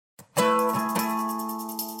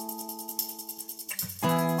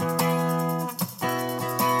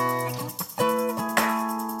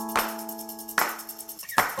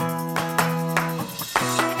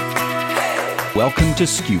Welcome to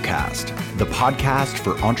SKUcast, the podcast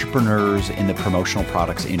for entrepreneurs in the promotional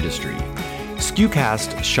products industry.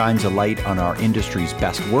 SKUcast shines a light on our industry's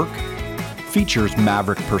best work, features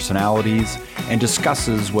maverick personalities, and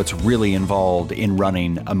discusses what's really involved in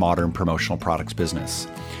running a modern promotional products business.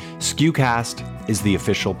 SKUcast is the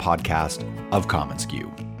official podcast of commonsku.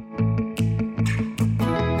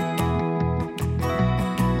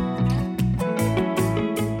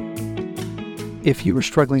 If you are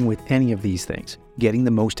struggling with any of these things, getting the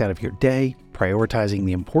most out of your day, prioritizing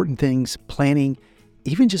the important things, planning,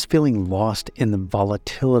 even just feeling lost in the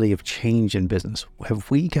volatility of change in business, have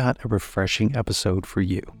we got a refreshing episode for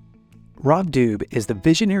you. Rob Dube is the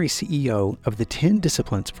visionary CEO of the 10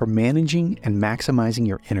 Disciplines for Managing and Maximizing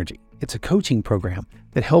Your Energy. It's a coaching program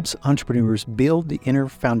that helps entrepreneurs build the inner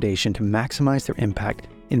foundation to maximize their impact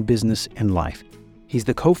in business and life. He's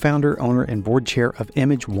the co-founder, owner, and board chair of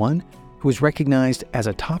imageOne, who is recognized as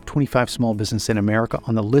a top 25 small business in America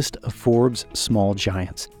on the list of Forbes Small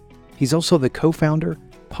Giants. He's also the co-founder,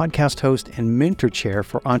 podcast host, and mentor chair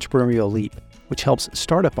for Entrepreneurial Leap, which helps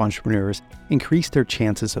startup entrepreneurs increase their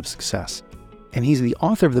chances of success. And he's the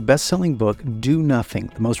author of the best-selling book, Do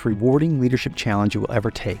Nothing, the most rewarding leadership challenge you will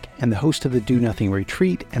ever take, and the host of the Do Nothing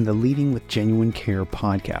Retreat and the Leading with Genuine Care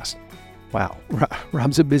podcast. Wow,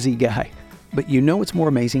 Rob's a busy guy. But you know what's more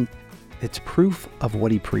amazing? It's proof of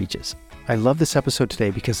what he preaches. I love this episode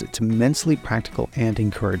today because it's immensely practical and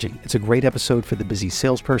encouraging. It's a great episode for the busy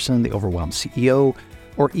salesperson, the overwhelmed CEO,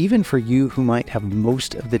 or even for you who might have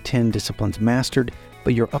most of the 10 disciplines mastered,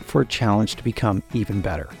 but you're up for a challenge to become even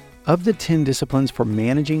better. Of the 10 disciplines for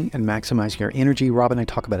managing and maximizing your energy, Rob and I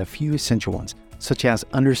talk about a few essential ones, such as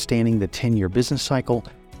understanding the 10-year business cycle,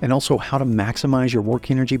 and also how to maximize your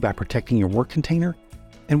work energy by protecting your work container.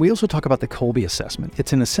 And we also talk about the Kolbe assessment.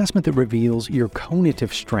 It's an assessment that reveals your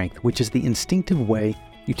cognitive strength, which is the instinctive way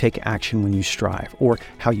you take action when you strive, or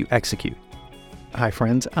how you execute. Hi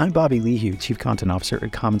friends, I'm Bobby Lehue, Chief Content Officer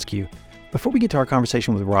at commonsku. Before we get to our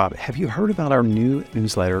conversation with Rob, have you heard about our new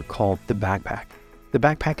newsletter called The Backpack? The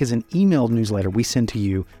Backpack is an email newsletter we send to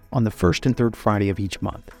you on the first and third Friday of each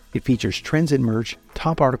month. It features trends in merch,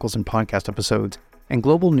 top articles and podcast episodes, and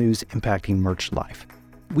global news impacting merch life.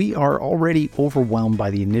 We are already overwhelmed by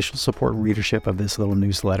the initial support and readership of this little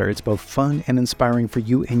newsletter. It's both fun and inspiring for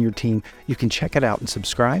you and your team. You can check it out and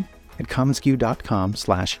subscribe at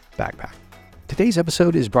commonsku.com/backpack. Today's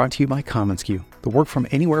episode is brought to you by commonsku, the work from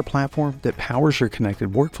anywhere platform that powers your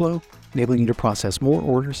connected workflow, enabling you to process more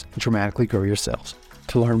orders and dramatically grow your sales.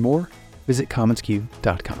 To learn more, visit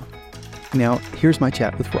commonsku.com. Now, here's my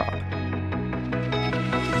chat with Rob.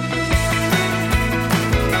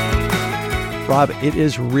 Rob, it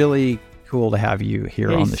is really cool to have you here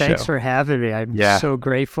on the show. Thanks for having me. I'm so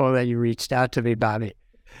grateful that you reached out to me, Bobby.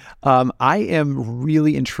 I am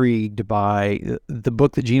really intrigued by the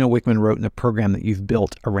book that Gino Wickman wrote and the program that you've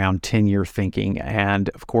built around 10-year thinking. And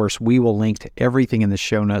of course, we will link to everything in the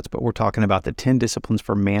show notes, but we're talking about the 10 disciplines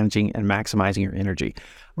for managing and maximizing your energy.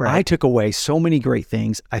 Right. I took away so many great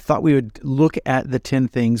things. I thought we would look at the 10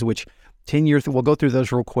 things, which 10-year, we'll go through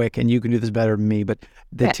those real quick and you can do this better than me, but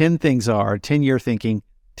the 10 things are 10-year thinking,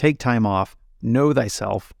 take time off, know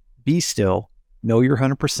thyself, be still, know your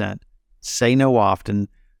 100%, say no often,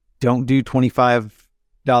 don't do $25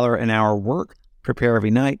 an hour work, prepare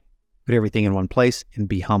every night, put everything in one place, and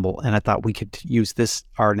be humble. And I thought we could use this,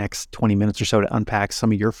 our next 20 minutes or so, to unpack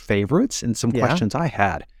some of your favorites and some questions I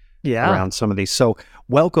had around some of these. So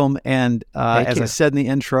welcome. And as I said in the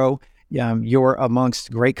intro, you're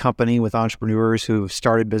amongst great company with entrepreneurs who've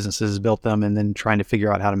started businesses, built them, and then trying to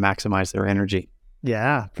figure out how to maximize their energy.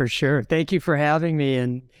 Yeah, for sure. Thank you for having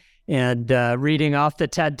me and reading off the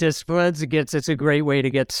 10 disciplines. It's a great way to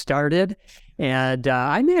get started. And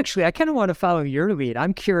I kind of want to follow your lead.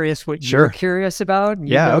 I'm curious what you're curious about.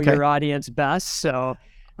 You know your audience best. So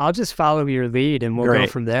I'll just follow your lead and we'll go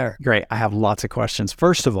from there. Great. I have lots of questions.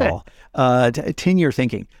 First of all, 10-year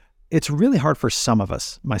thinking. It's really hard for some of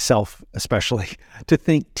us, myself especially, to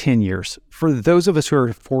think 10 years. For those of us who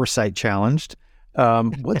are foresight challenged,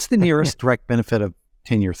 what's the nearest direct benefit of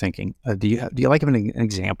 10-year thinking? Do you like an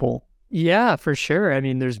example? Yeah, for sure. I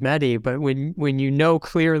mean, there's many, but when you know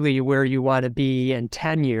clearly where you want to be in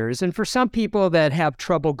 10 years, and for some people that have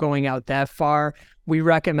trouble going out that far, we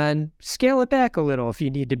recommend scale it back a little if you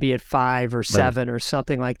need to be at 5 or 7 or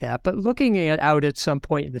something like that. But looking out at some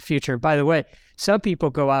point in the future, by the way, some people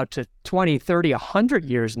go out to 20, 30, 100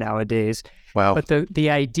 years nowadays. Wow. But the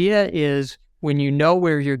idea is when you know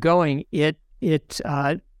where you're going, it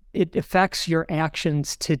affects your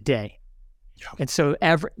actions today. Yeah. And so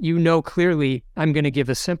you know clearly, I'm going to give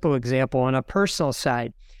a simple example on a personal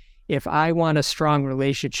side. if I want a strong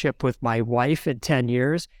relationship with my wife in 10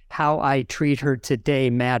 years, how I treat her today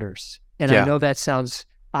matters. And I know that sounds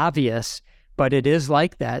obvious, but it is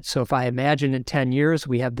like that. So if I imagine in 10 years,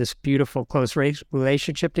 we have this beautiful, close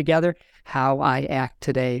relationship together, how I act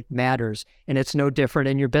today matters. And it's no different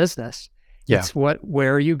in your business. Yeah. It's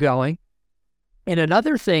where are you going? And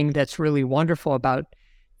another thing that's really wonderful about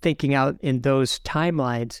thinking out in those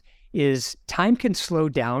timelines is time can slow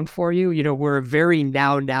down for you. You know, we're a very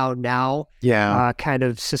now kind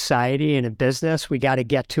of society and a business. We got to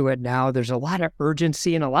get to it now. There's a lot of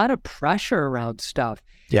urgency and a lot of pressure around stuff.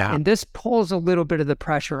 Yeah. And this pulls a little bit of the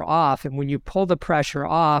pressure off. And when you pull the pressure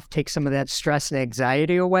off, take some of that stress and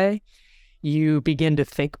anxiety away, you begin to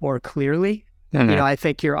think more clearly. Mm-hmm. You know, I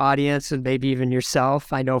think your audience and maybe even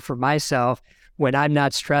yourself, I know for myself, when I'm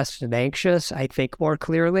not stressed and anxious, I think more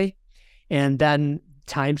clearly. And then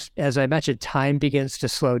as I mentioned, time begins to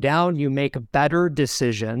slow down. You make better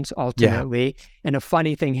decisions ultimately. Yeah. And a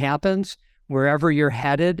funny thing happens, wherever you're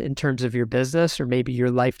headed in terms of your business or maybe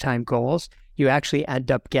your lifetime goals, you actually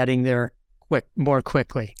end up getting there more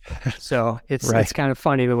quickly. So it's kind of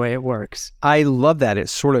funny the way it works. I love that. It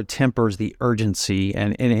sort of tempers the urgency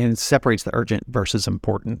and it separates the urgent versus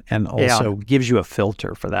important, and also gives you a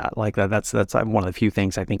filter for that. Like that's one of the few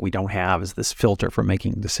things I think we don't have is this filter for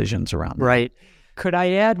making decisions around that. Right. Could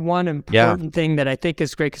I add one important thing that I think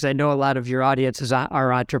is great, because I know a lot of your audiences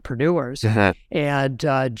are entrepreneurs. And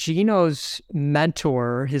Gino's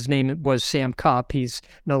mentor, his name was Sam Cupp. He's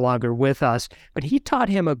no longer with us, but he taught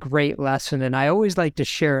him a great lesson, and I always like to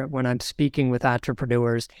share it when I'm speaking with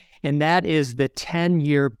entrepreneurs, and that is the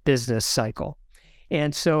 10-year business cycle.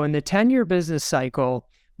 And so in the 10-year business cycle,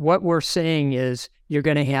 what we're saying is you're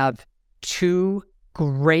going to have 2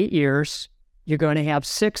 great years, you're going to have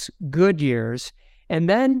 6 good years, and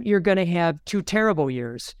then you're going to have 2 terrible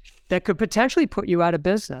years that could potentially put you out of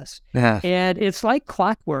business. Yeah. And it's like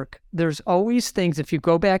clockwork. There's always things, if you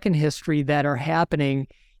go back in history, that are happening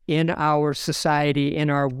in our society, in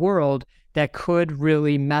our world, that could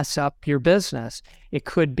really mess up your business. It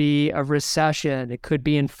could be a recession. It could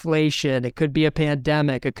be inflation. It could be a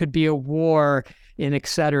pandemic. It could be a war, and et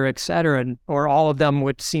cetera, or all of them,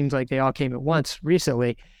 which seems like they all came at once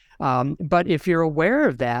recently. But if you're aware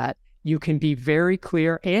of that, you can be very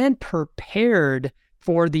clear and prepared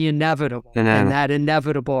for the inevitable. And that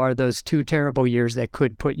inevitable are those 2 terrible years that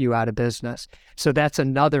could put you out of business. So that's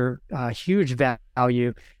another huge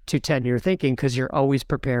value to 10-year thinking, because you're always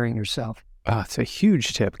preparing yourself. It's a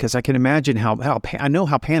huge tip, because I can imagine I know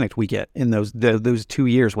how panicked we get in those 2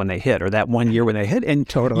 years when they hit, or that 1 year when they hit. And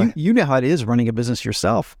totally, you know how it is running a business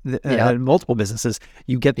yourself, multiple businesses.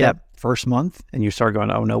 You get that first month and you start going,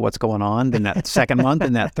 oh no, what's going on? Then that second month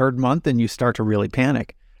and that third month, and you start to really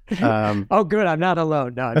panic. Oh, good. I'm not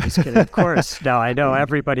alone. No, I'm just kidding. Of course. No, I know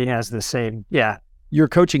everybody has the same. Yeah. You're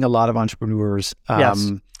coaching a lot of entrepreneurs.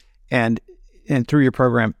 And through your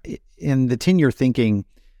program, in the 10-year thinking,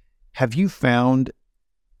 have you found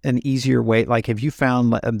an easier way? Like, have you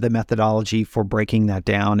found the methodology for breaking that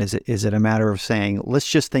down? Is it a matter of saying, let's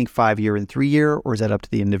just think 5-year and 3-year, or is that up to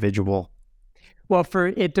the individual? Well,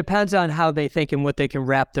 it depends on how they think and what they can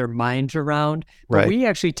wrap their minds around. But we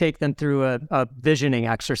actually take them through a visioning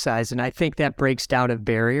exercise, and I think that breaks down a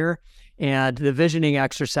barrier. And the visioning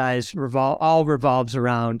exercise revolves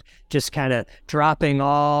around just kind of dropping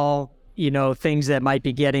all, things that might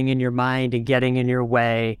be getting in your mind and getting in your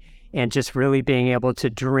way, and just really being able to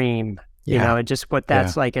dream, and just what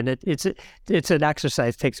that's like. And it's an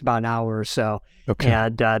exercise, takes about an hour or so. Okay.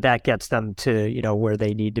 And that gets them to, where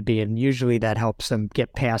they need to be. And usually that helps them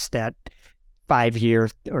get past that 5-year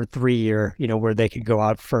or 3-year, where they could go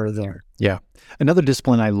out further. Yeah. Another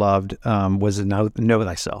discipline I loved was know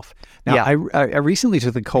thyself. Now, I recently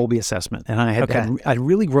took the Kolbe assessment, and I'd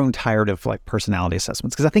really grown tired of like personality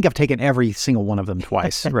assessments, because I think I've taken every single one of them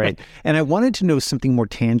twice, right? And I wanted to know something more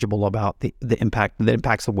tangible about the impact that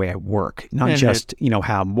impacts the way I work, not just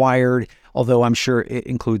how I'm wired. Although I'm sure it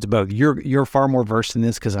includes both. You're far more versed in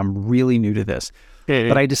this, because I'm really new to this.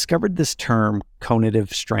 But I discovered this term,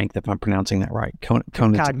 cognitive strength, if I'm pronouncing that right.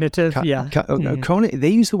 Cognitive, they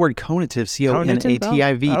use the word conative,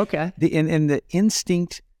 C-O-N-A-T-I-V. Okay. And the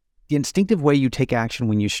instinctive way you take action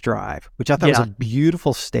when you strive, which I thought was a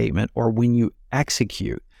beautiful statement, or when you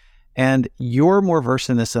execute. And you're more versed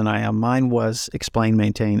in this than I am. Mine was explain,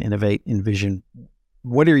 maintain, innovate, envision.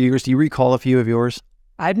 What are yours? Do you recall a few of yours?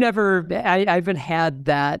 I haven't had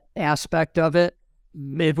that aspect of it.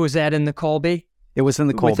 Was that in the Kolbe? It was in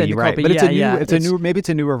the Kolbe, right? But maybe it's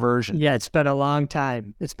a newer version. Yeah, it's been a long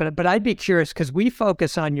time. But I'd be curious, because we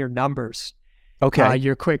focus on your numbers. Okay.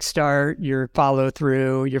 Your quick start, your follow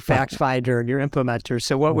through, your fact finder, and your implementer.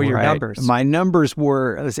 So what were your numbers? My numbers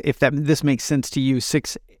were, if this makes sense to you,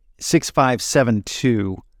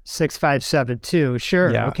 6572. 6572.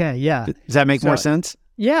 Sure. Yeah. Okay. Yeah. Does that make more sense?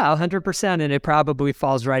 Yeah, 100%. And it probably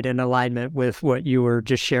falls right in alignment with what you were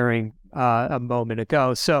just sharing a moment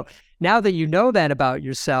ago. So now that you know that about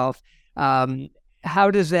yourself,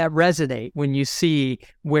 how does that resonate when you see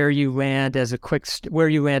where you land as a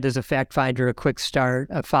fact finder, a quick start,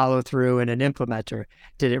 a follow through, and an implementer?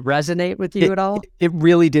 Did it resonate with you at all? It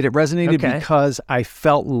really did. It resonated because I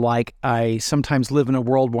felt like I sometimes live in a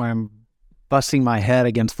world where I'm busting my head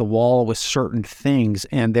against the wall with certain things,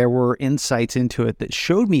 and there were insights into it that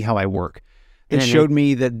showed me how I work. It showed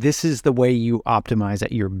me that this is the way you optimize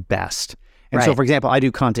at your best. And so, for example, I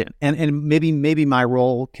do content, and maybe my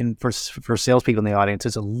role for salespeople in the audience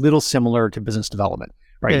is a little similar to business development,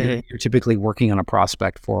 right? You're typically working on a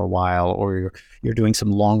prospect for a while, or you're doing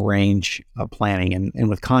some long range planning, and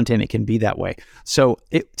with content, it can be that way. So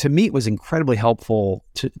to me, it was incredibly helpful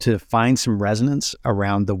to find some resonance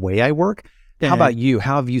around the way I work. How about you?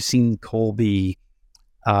 How have you seen Kolbe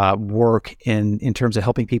work in terms of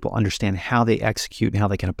helping people understand how they execute and how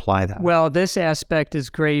they can apply that? Well, this aspect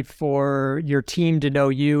is great for your team to know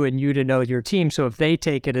you and you to know your team. So if they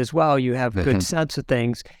take it as well, you have good sense of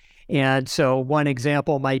things. And so one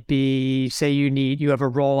example might be, say you have a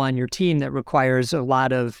role on your team that requires a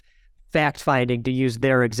lot of fact finding, to use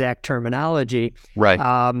their exact terminology. Right.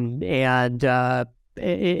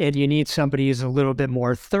 And you need somebody who's a little bit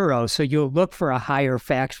more thorough. So you'll look for a higher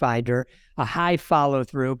fact finder, a high follow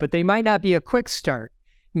through, but they might not be a quick start,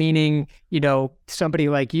 meaning, somebody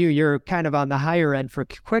like you're kind of on the higher end for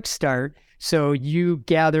quick start. So you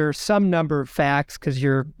gather some number of facts because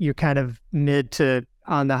you're kind of mid to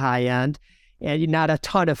on the high end, and not a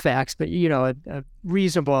ton of facts, but a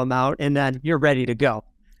reasonable amount, and then you're ready to go.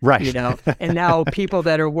 Right. And now people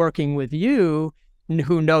that are working with you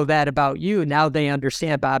who know that about you, now they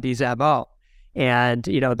understand Bobby's MO. And,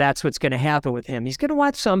 that's what's going to happen with him. He's going to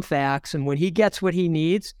want some facts, and when he gets what he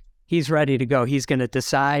needs, he's ready to go. He's going to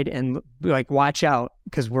decide and watch out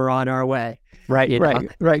because we're on our way. Right.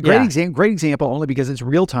 Great example, only because it's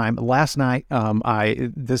real time. Last night,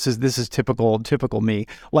 this is typical me.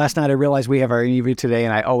 Last night, I realized we have our interview today,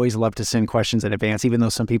 and I always love to send questions in advance, even though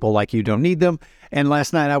some people like you don't need them. And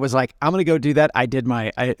last night, I was like, I'm going to go do that. I did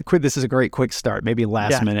this is a great quick start, maybe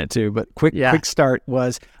last minute too, but quick start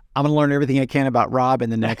was, I'm going to learn everything I can about Rob in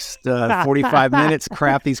the next 45 minutes,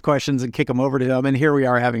 craft these questions and kick them over to him. And here we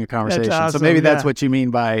are having a conversation. That's awesome. So maybe that's what you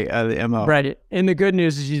mean by the MO. Right. And the good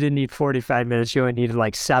news is you didn't need 45 minutes. You only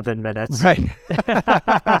needed 7 minutes. Right.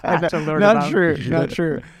 Not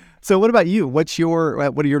true. So what about you? What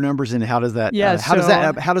are your numbers, and how does that how does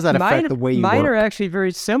that affect the way you work? Mine are actually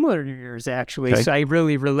very similar to yours, actually. Okay. So I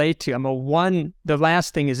really relate to. I'm a 1. The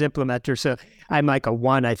last thing is implementer. So I'm like a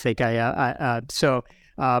 1, I think.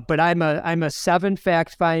 But I'm a 7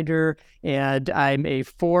 fact finder, and I'm a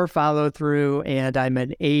 4 follow through, and I'm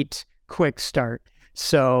an 8 quick start.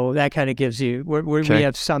 So that kind of gives you, we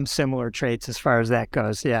have some similar traits as far as that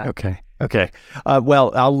goes. Yeah. Okay.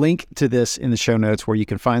 Well, I'll link to this in the show notes where you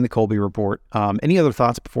can find the Kolbe report. Any other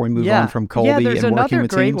thoughts before we move on from Kolbe and working with teams? Yeah, there's another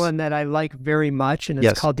great one that I like very much, and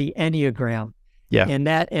it's called the Enneagram. Yeah. And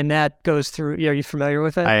that goes through, are you familiar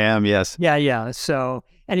with it? I am, yes. Yeah. So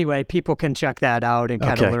anyway, people can check that out and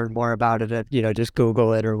kind of learn more about it. Just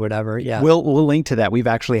Google it or whatever. Yeah. We'll link to that. We've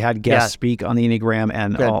actually had guests speak on the Enneagram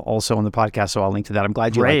and also on the podcast, so I'll link to that. I'm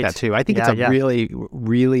glad you like that too. I think it's a really,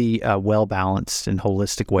 really well-balanced and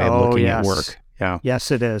holistic way of looking at work. Yeah.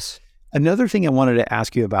 Yes, it is. Another thing I wanted to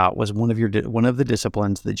ask you about was one of the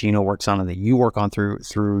disciplines that Gino works on and that you work on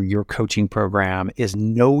through your coaching program is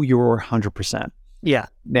know your 100%. Yeah.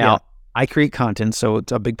 Now, I create content, so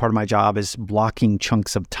it's a big part of my job is blocking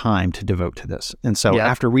chunks of time to devote to this. And so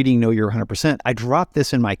after reading Know Your 100%, I dropped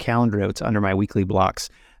this in my calendar notes under my weekly blocks.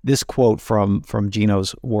 This quote from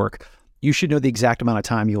Gino's work: "You should know the exact amount of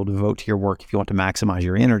time you'll devote to your work if you want to maximize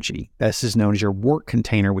your energy. This is known as your work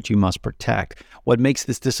container, which you must protect. What makes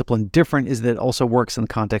this discipline different is that it also works in the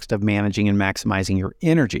context of managing and maximizing your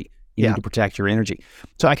energy. You need to protect your energy."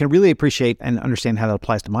 So I can really appreciate and understand how that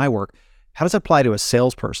applies to my work. How does that apply to a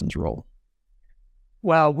salesperson's role?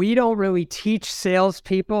 Well, we don't really teach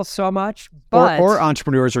salespeople so much, but or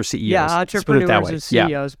entrepreneurs or CEOs. Yeah, entrepreneurs or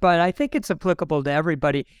CEOs. But I think it's applicable to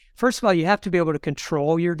everybody. First of all, you have to be able to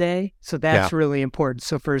control your day, so that's really important.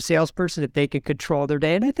 So for a salesperson, if they can control their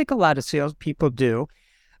day, and I think a lot of salespeople do,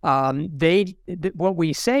 what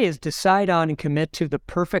we say is decide on and commit to the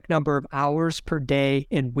perfect number of hours per day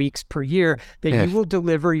and weeks per year that you will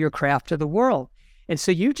deliver your craft to the world. And so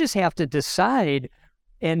you just have to decide,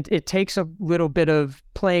 and it takes a little bit of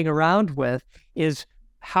playing around with, is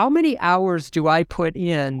how many hours do I put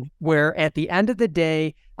in where at the end of the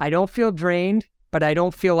day, I don't feel drained, but I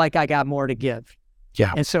don't feel like I got more to give.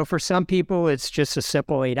 Yeah. And so for some people, it's just a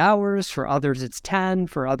simple 8 hours. For others, it's 10.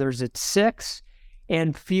 For others, it's 6.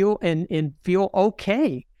 And feel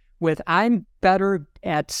okay with, I'm better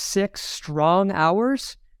at 6 strong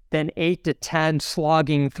hours than 8 to 10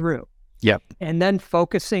 slogging through. Yep. And then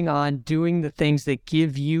focusing on doing the things that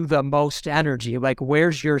give you the most energy. Like,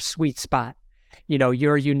 where's your sweet spot?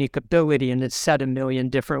 Your unique ability, and it's set a million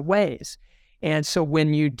different ways. And so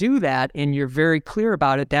when you do that and you're very clear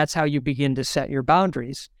about it, that's how you begin to set your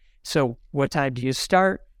boundaries. So what time do you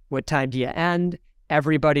start? What time do you end?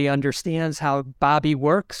 Everybody understands how Bobby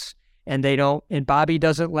works, and Bobby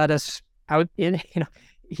doesn't let us out in,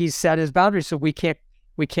 he's set his boundaries. So we can't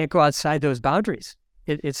go outside those boundaries.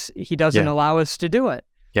 He doesn't allow us to do it.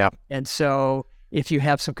 Yeah. And so if you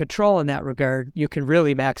have some control in that regard, you can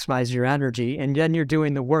really maximize your energy, and then you're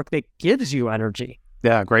doing the work that gives you energy.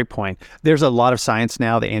 Yeah, great point. There's a lot of science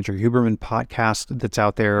now, the Andrew Huberman podcast that's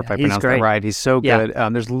out there, if I pronounce that right. He's so good. Yeah.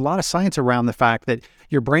 There's a lot of science around the fact that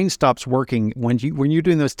your brain stops working when you're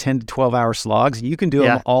doing those 10 to 12 hour slogs. You can do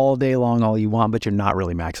them all day long, all you want, but you're not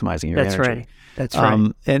really maximizing your energy. That's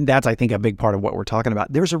right. And that's, I think, a big part of what we're talking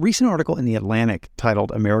about. There's a recent article in The Atlantic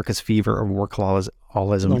titled "America's Fever of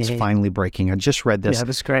Workaholism is Finally Breaking." I just read this. Yeah,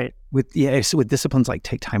 that's great. With disciplines like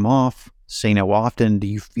take time off, say no often, do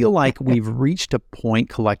you feel like we've reached a point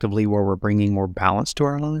collectively where we're bringing more balance to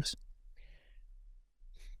our lives?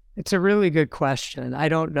 It's a really good question. I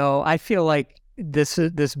don't know. I feel like this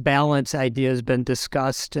balance idea has been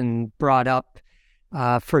discussed and brought up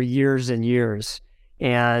for years and years.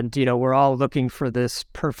 And, we're all looking for this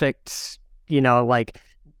perfect, like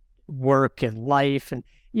work and life. And,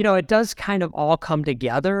 it does kind of all come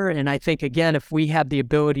together. And I think, again, if we have the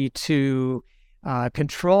ability to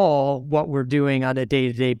control what we're doing on a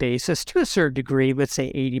day-to-day basis to a certain degree, let's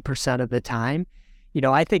say 80% of the time,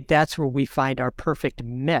 I think that's where we find our perfect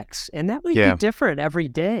mix. And that might be different every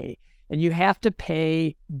day. And you have to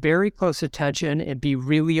pay very close attention and be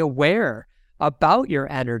really aware about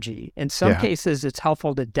your energy. In some cases, it's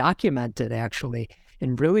helpful to document it actually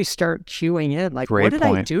and really start cueing in, like, what did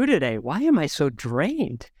I do today? Why am I so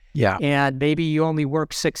drained? Yeah. And maybe you only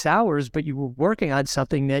work 6 hours, but you were working on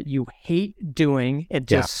something that you hate doing. It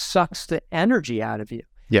just sucks the energy out of you.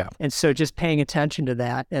 Yeah. And so just paying attention to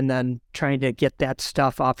that and then trying to get that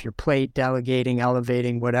stuff off your plate, delegating,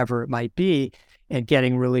 elevating, whatever it might be, and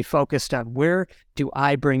getting really focused on where do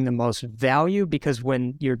I bring the most value? Because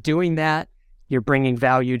when you're doing that, you're bringing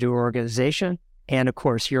value to your organization. And of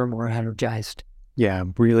course, you're more energized. Yeah,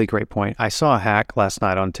 really great point. I saw a hack last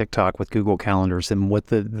night on TikTok with Google Calendars. And what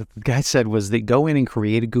the guy said was that go in and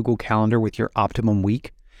create a Google Calendar with your optimum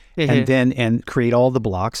week and create all the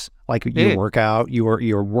blocks, like your workout,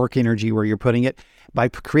 your work energy, where you're putting it. By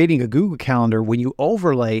creating a Google Calendar, when you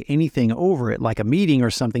overlay anything over it, like a meeting or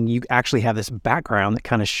something, you actually have this background that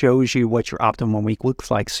kind of shows you what your optimum week looks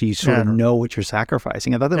like, so you sort of know what you're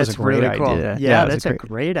sacrificing. I thought that was a great idea. Cool. Yeah, that's a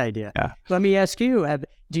great idea. Yeah. Let me ask you,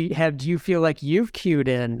 do you feel like you've cued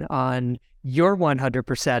in on your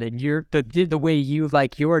 100% and the way you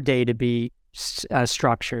like your day to be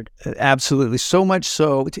structured? Absolutely. So much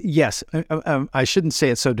so, yes. I shouldn't say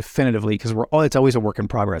it so definitively because it's always a work in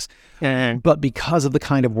progress. But because of the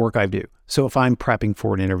kind of work I do. So if I'm prepping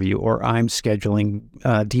for an interview, or I'm scheduling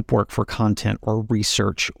deep work for content or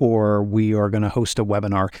research, or we are going to host a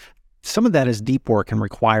webinar, some of that is deep work and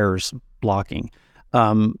requires blocking.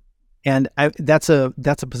 And that's a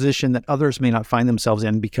position that others may not find themselves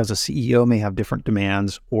in, because a CEO may have different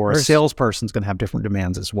demands, or a salesperson's going to have different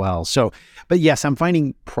demands as well. So, but yes, I'm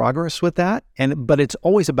finding progress with that. But it's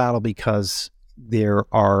always a battle, because there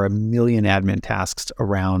are a million admin tasks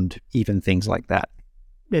around even things like that.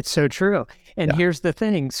 It's so true. And here's the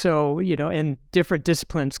thing. So, and different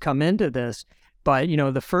disciplines come into this. But,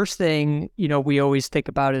 the first thing, we always think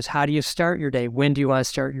about is, how do you start your day? When do you want to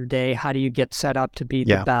start your day? How do you get set up to be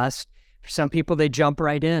the best? For some people, they jump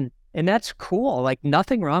right in. And that's cool. Like,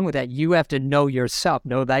 nothing wrong with that. You have to know yourself,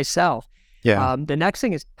 know thyself. Yeah. The next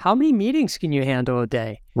thing is, how many meetings can you handle a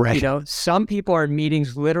day? Right. Some people are in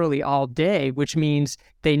meetings literally all day, which means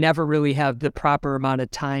they never really have the proper amount of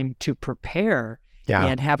time to prepare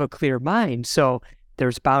and have a clear mind. So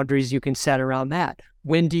there's boundaries you can set around that.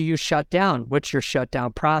 When do you shut down? What's your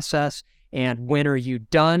shutdown process? And when are you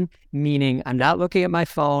done? Meaning, I'm not looking at my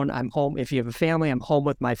phone. I'm home. If you have a family, I'm home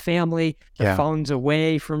with my family. The phone's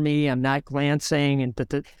away from me. I'm not glancing, and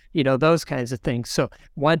those kinds of things. So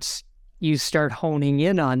once you start honing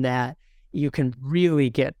in on that, you can really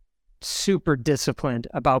get super disciplined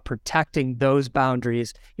about protecting those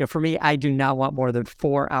boundaries. For me, I do not want more than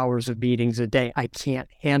 4 hours of meetings a day. I can't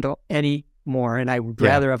handle any more, and I would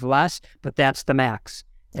rather have less, but that's the max.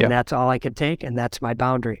 And that's all I can take, and that's my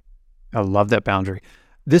boundary. I love that boundary.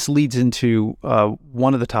 This leads into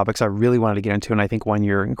one of the topics I really wanted to get into, and I think one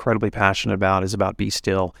you're incredibly passionate about is about be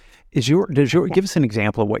still. Give us an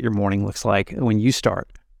example of what your morning looks like when you start?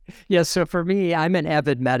 Yeah, so for me, I'm an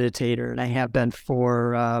avid meditator, and I have been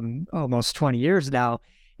for almost 20 years now.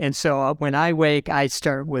 And so when I wake, I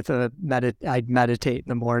start with I meditate in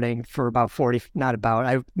the morning for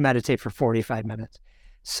I meditate for 45 minutes.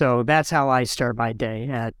 So that's how I start my day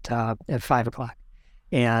at 5 o'clock.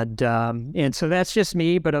 And so that's just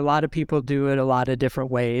me, but a lot of people do it a lot of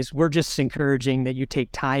different ways. We're just encouraging that you take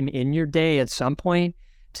time in your day at some point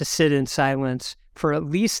to sit in silence for at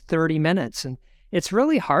least 30 minutes. And it's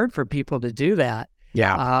really hard for people to do that.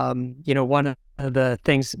 Yeah. One of the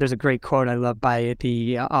things, there's a great quote I love by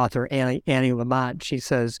the author Annie Lamott. She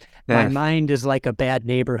says, "My mind is like a bad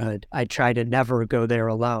neighborhood. I try to never go there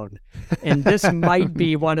alone." And this might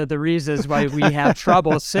be one of the reasons why we have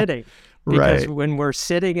trouble sitting. Because when we're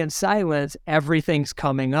sitting in silence, everything's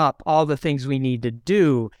coming up, all the things we need to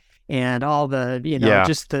do, and all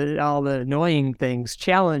the, all the annoying things,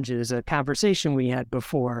 challenges, a conversation we had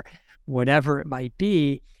before, whatever it might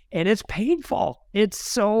be. And it's painful. It's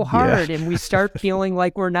so hard. And we start feeling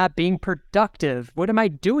like we're not being productive. What am I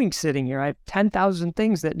doing sitting here? I have 10,000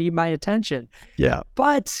 things that need my attention. Yeah.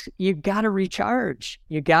 But you got to recharge.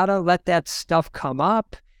 You got to let that stuff come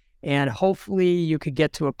up. And hopefully you could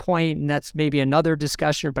get to a point, and that's maybe another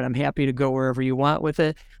discussion, but I'm happy to go wherever you want with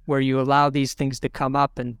it, where you allow these things to come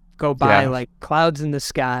up and go by like clouds in the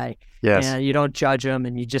sky. Yes. And you don't judge them,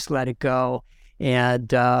 and you just let it go and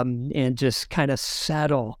just kind of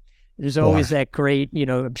settle. There's always that great,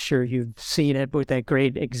 I'm sure you've seen it, but that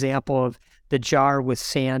great example of the jar with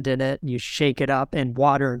sand in it, and you shake it up, and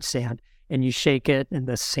water and sand, and you shake it, and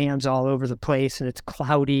the sand's all over the place, and it's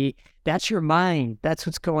cloudy. That's your mind. That's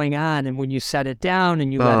what's going on. And when you set it down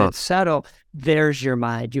and you let it settle, there's your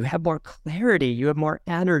mind. You have more clarity. You have more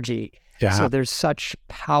energy. Yeah. So there's such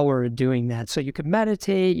power in doing that. So you can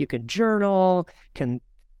meditate, you can journal, can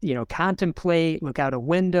contemplate, look out a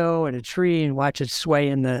window at a tree and watch it sway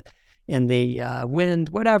in the wind,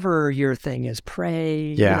 whatever your thing is,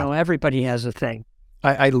 pray. Everybody has a thing.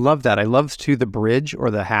 I love that. I love too the bridge or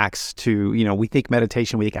the hacks to, we think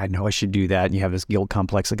meditation, we think, I know I should do that. And you have this guilt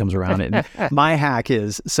complex that comes around it. And my hack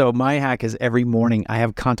is every morning I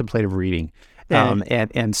have contemplative reading.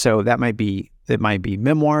 And so that might be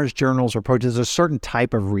memoirs, journals, or approaches. There's a certain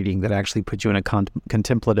type of reading that actually puts you in a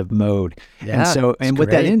contemplative mode. Yeah, and what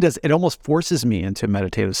that does, it almost forces me into a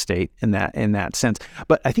meditative state in that sense.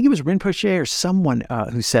 But I think it was Rinpoche or someone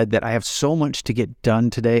who said that I have so much to get done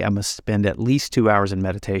today, I must spend at least 2 hours in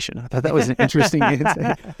meditation. I thought that was an interesting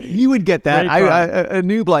insight. You would get that. A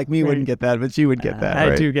noob like me wouldn't get that, but you would get that.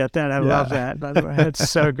 I do get that. I love that, by the way. It's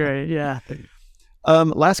so great. Yeah.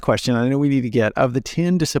 Last question. I know we need to get, of the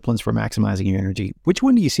 10 disciplines for maximizing your energy, which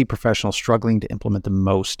one do you see professionals struggling to implement the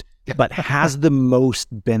most, but has the most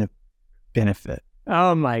benefit?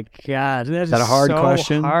 Oh my God. Is that a hard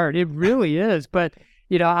question? Hard. It really is. But,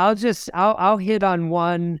 I'll hit on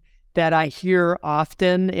one that I hear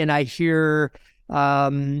often, and I hear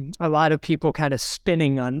a lot of people kind of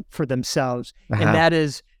spinning on for themselves. And that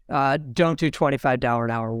is, don't do $25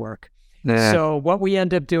 an hour work. Nah. So what we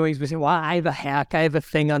end up doing is we say, well, I have a hack. I have a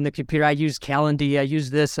thing on the computer. I use Calendly. I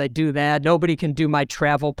use this. I do that. Nobody can do my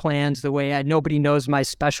travel plans the way nobody knows my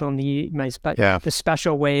special need, the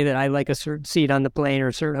special way that I like a certain seat on the plane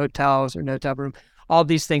or certain hotels or no hotel room, all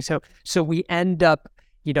these things. So we end up,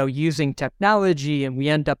 using technology, and we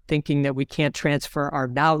end up thinking that we can't transfer our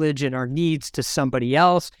knowledge and our needs to somebody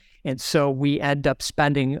else. And so we end up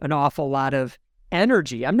spending an awful lot of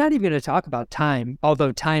energy. I'm not even going to talk about time,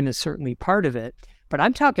 although time is certainly part of it, but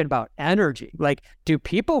I'm talking about energy. Like, do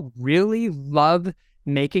people really love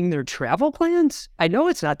making their travel plans? I know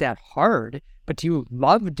it's not that hard, but do you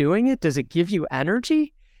love doing it? Does it give you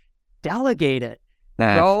energy? Delegate it.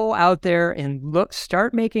 Go out there and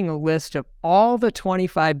start making a list of all the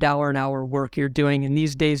 $25 an hour work you're doing. And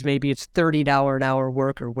these days, maybe it's $30 an hour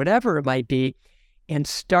work or whatever it might be. And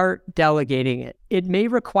start delegating it. It may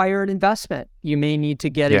require an investment. You may need to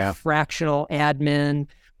get a fractional admin,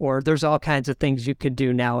 or there's all kinds of things you could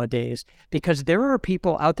do nowadays, because there are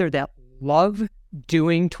people out there that love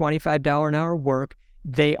doing $25 an hour work.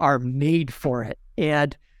 They are made for it,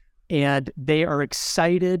 and they are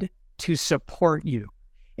excited to support you.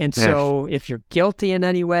 And so if you're guilty in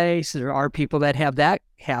any way, so there are people that have that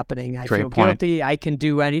happening. I feel guilty. I can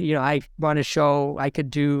do I run a show. I could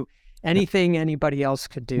do anything anybody else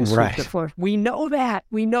could do. Right. The floor. We know that.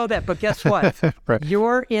 But guess what? Right.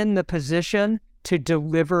 You're in the position to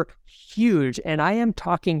deliver huge, and I am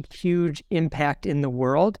talking huge impact in the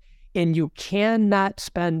world. And you cannot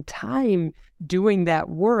spend time doing that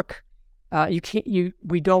work.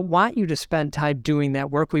 We don't want you to spend time doing that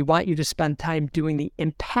work. We want you to spend time doing the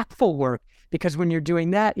impactful work, because when you're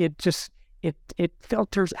doing that, it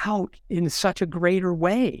filters out in such a greater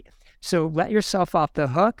way. So let yourself off the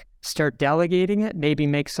hook, start delegating it, maybe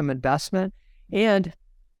make some investment, and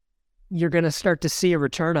you're going to start to see a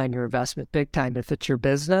return on your investment big time. If it's your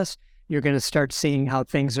business, you're going to start seeing how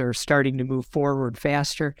things are starting to move forward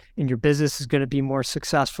faster, and your business is going to be more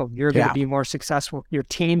successful. You're going to be more successful. Your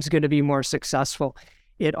team's going to be more successful.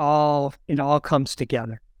 It all comes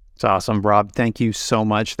together. It's awesome, Rob. Thank you so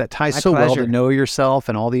much. That ties so well to know yourself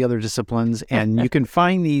and all the other disciplines. And you can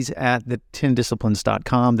find these at the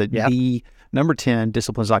 10disciplines.com. The number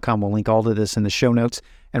 10disciplines.com. We'll link all of this in the show notes.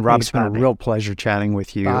 And Rob, it's been a real pleasure chatting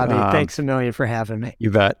with you. Bobby, thanks a million for having me.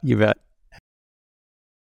 You bet.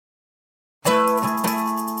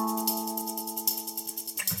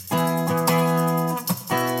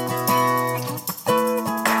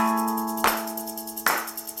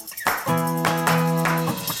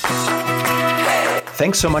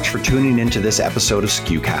 Thanks so much for tuning into this episode of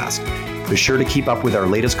SKUcast. Be sure to keep up with our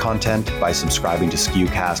latest content by subscribing to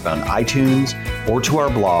SKUcast on iTunes or to our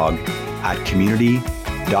blog at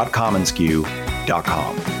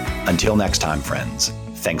community.commonsku.com. Until next time, friends,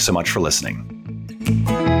 thanks so much for listening.